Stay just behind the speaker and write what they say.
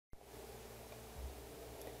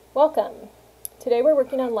Welcome! Today we're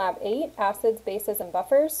working on Lab 8, Acids, Bases, and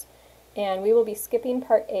Buffers, and we will be skipping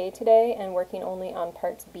Part A today and working only on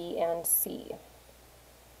Parts B and C.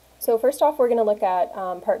 So first off, we're going to look at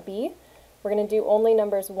Part B. We're going to do only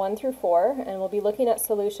numbers 1 through 4, and we'll be looking at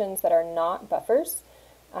solutions that are not buffers.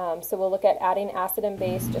 So we'll look at adding acid and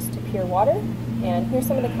base just to pure water, and here's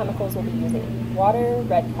some of the chemicals we'll be using. Water,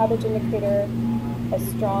 red cabbage indicator, a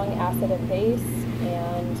strong acid and base,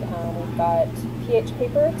 and we've got pH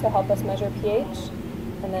paper to help us measure pH,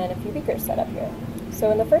 and then a few beakers set up here.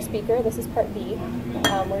 So in the first beaker, this is Part B,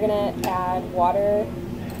 we're going to add water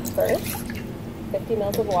first, 50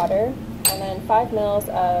 mils of water, and then 5 mils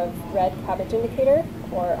of red cabbage indicator,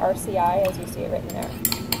 or RCI as you see it written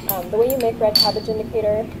there. The way you make red cabbage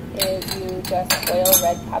indicator is you just boil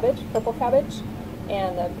red cabbage, purple cabbage,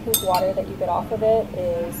 and the pink water that you get off of it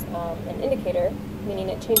is an indicator, meaning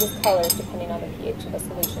it changes colors depending on the pH of the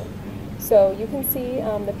solution. So you can see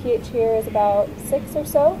the pH here is about 6 or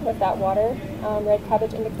so with that water red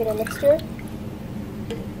cabbage indicator mixture.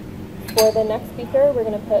 For the next beaker, we're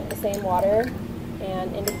going to put the same water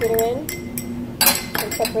and indicator in,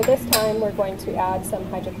 except for this time we're going to add some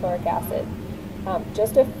hydrochloric acid.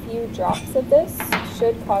 Just a few drops of this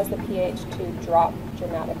should cause the pH to drop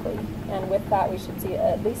dramatically, and with that we should see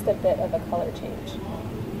at least a bit of a color change.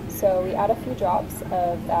 So we add a few drops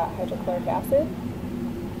of that hydrochloric acid,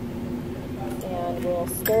 and we'll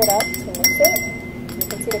stir it up to mix it. You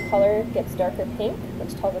can see the color gets darker pink,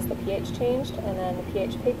 which tells us the pH changed, and then the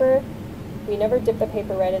pH paper, we never dip the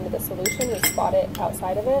paper right into the solution, we spot it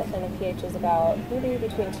outside of it, and the pH is about maybe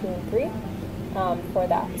between 2 and 3 for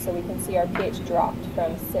that. So we can see our pH dropped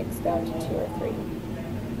from 6 down to 2 or 3.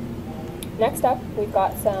 Next up, we've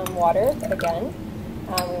got some water again.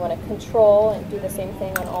 We want to control and do the same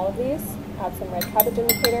thing on all of these. Add some red cabbage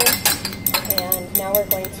indicator, and now we're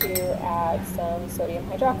going to add some sodium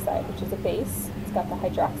hydroxide, which is a base. It's got the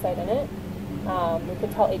hydroxide in it. We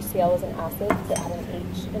could tell HCl is an acid to add an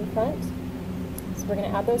H in front. So we're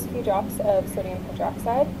going to add those few drops of sodium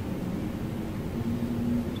hydroxide.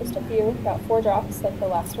 Just a few, about 4 drops like the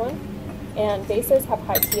last one. And bases have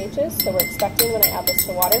high pHs, so we're expecting when I add this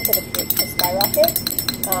to water for the pH to skyrocket,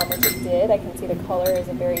 which it did. I can see the color is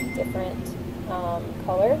a very different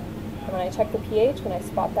color. And when I check the pH, when I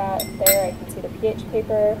spot that there, I can see the pH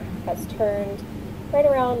paper has turned right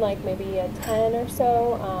around like maybe a 10 or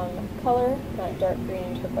so color, not dark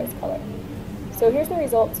green turquoise color. So here's the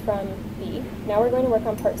results from B. Now we're going to work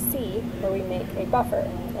on Part C, where we make a buffer,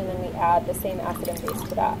 and then we add the same acid and base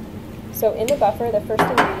to that. So in the buffer, the first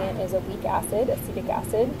ingredient is a weak acid, acetic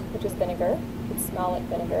acid, which is vinegar. It would smell like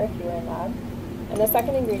vinegar if you were in lab. And the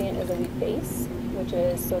second ingredient is a weak base, which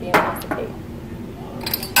is sodium acetate.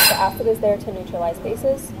 The acid is there to neutralize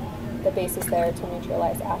bases. The base is there to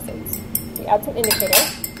neutralize acids. We add some indicator,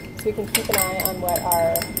 so we can keep an eye on what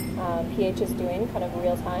our pH is doing, kind of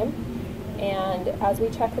real time. And as we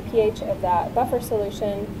check the pH of that buffer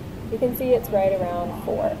solution, you can see it's right around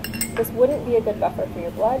 4. This wouldn't be a good buffer for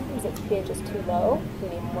your blood because its pH is too low. We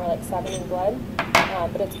need more like 7 in blood,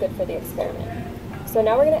 but it's good for the experiment. So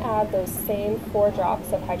now we're going to add those same 4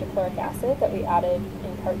 drops of hydrochloric acid that we added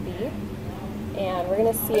in Part B, and we're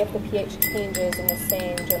going to see if the pH changes in the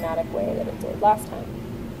same dramatic way that it did last time.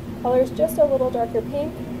 Color is just a little darker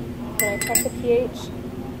pink. When I check the pH,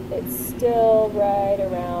 it's still right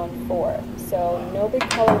around 4. So no big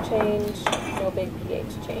color change, no big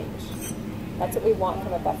pH change. That's what we want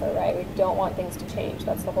from a buffer, right? We don't want things to change.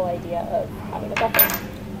 That's the whole idea of having a buffer.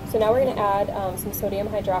 So now we're going to add some sodium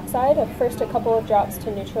hydroxide. First a couple of drops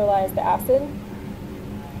to neutralize the acid,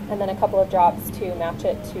 and then a couple of drops to match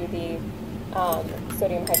it to the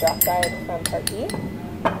sodium hydroxide from Part B.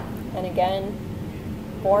 And again,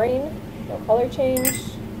 boring, no color change,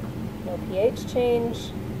 no pH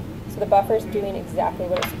change. So the buffer is doing exactly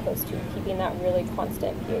what it's supposed to, keeping that really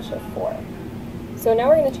constant pH of 4. So now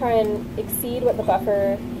we're going to try and exceed what the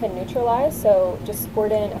buffer can neutralize, so just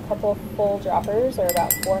squirt in a couple full droppers, or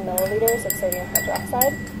about 4 milliliters of sodium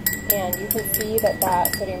hydroxide, and you can see that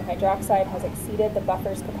that sodium hydroxide has exceeded the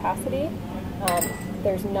buffer's capacity.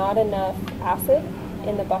 There's not enough acid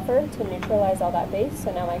in the buffer to neutralize all that base,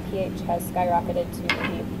 so now my pH has skyrocketed to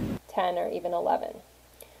maybe 10 or even 11.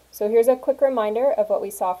 So here's a quick reminder of what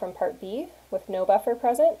we saw from Part B with no buffer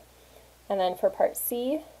present, and then for Part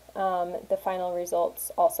C, the final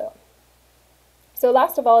results also. So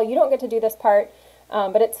last of all, you don't get to do this part,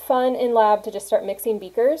 but it's fun in lab to just start mixing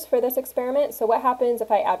beakers for this experiment. So what happens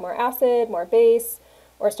if I add more acid, more base,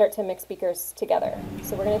 or start to mix beakers together?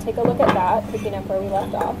 So we're going to take a look at that, picking up where we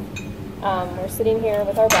left off. We're sitting here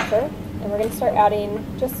with our buffer, and we're going to start adding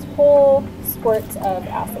just whole squirts of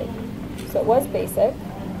acid. So it was basic,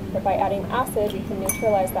 but by adding acid, we can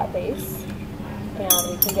neutralize that base, and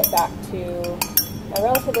we can get back to a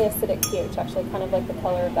relatively acidic pH, actually kind of like the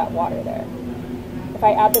color of that water there. If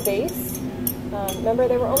I add the base, remember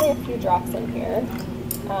there were only a few drops in here,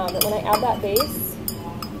 but when I add that base,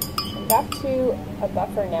 I'm back to a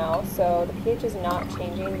buffer now, so the pH is not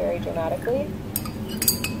changing very dramatically.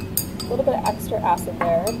 A little bit of extra acid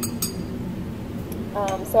there.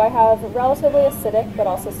 So I have relatively acidic, but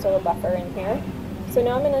also still a buffer in here. So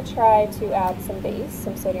now I'm going to try to add some base,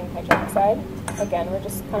 some sodium hydroxide. Again, we're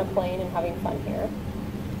just kind of playing and having fun here.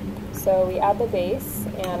 So we add the base,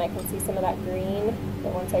 and I can see some of that green,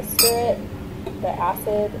 but once I stir it, the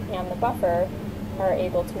acid and the buffer are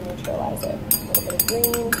able to neutralize it. A little bit of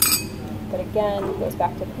green, but again, it goes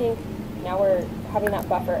back to pink. Now we're having that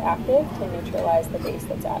buffer active to neutralize the base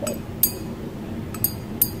that's added.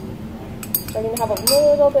 Starting to have a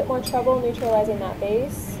little bit more trouble neutralizing that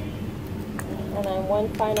base. And then one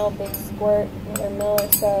final big squirt, another mil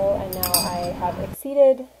or so, and now I have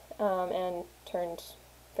exceeded and turned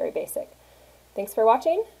very basic. Thanks for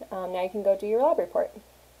watching. Now you can go do your lab report.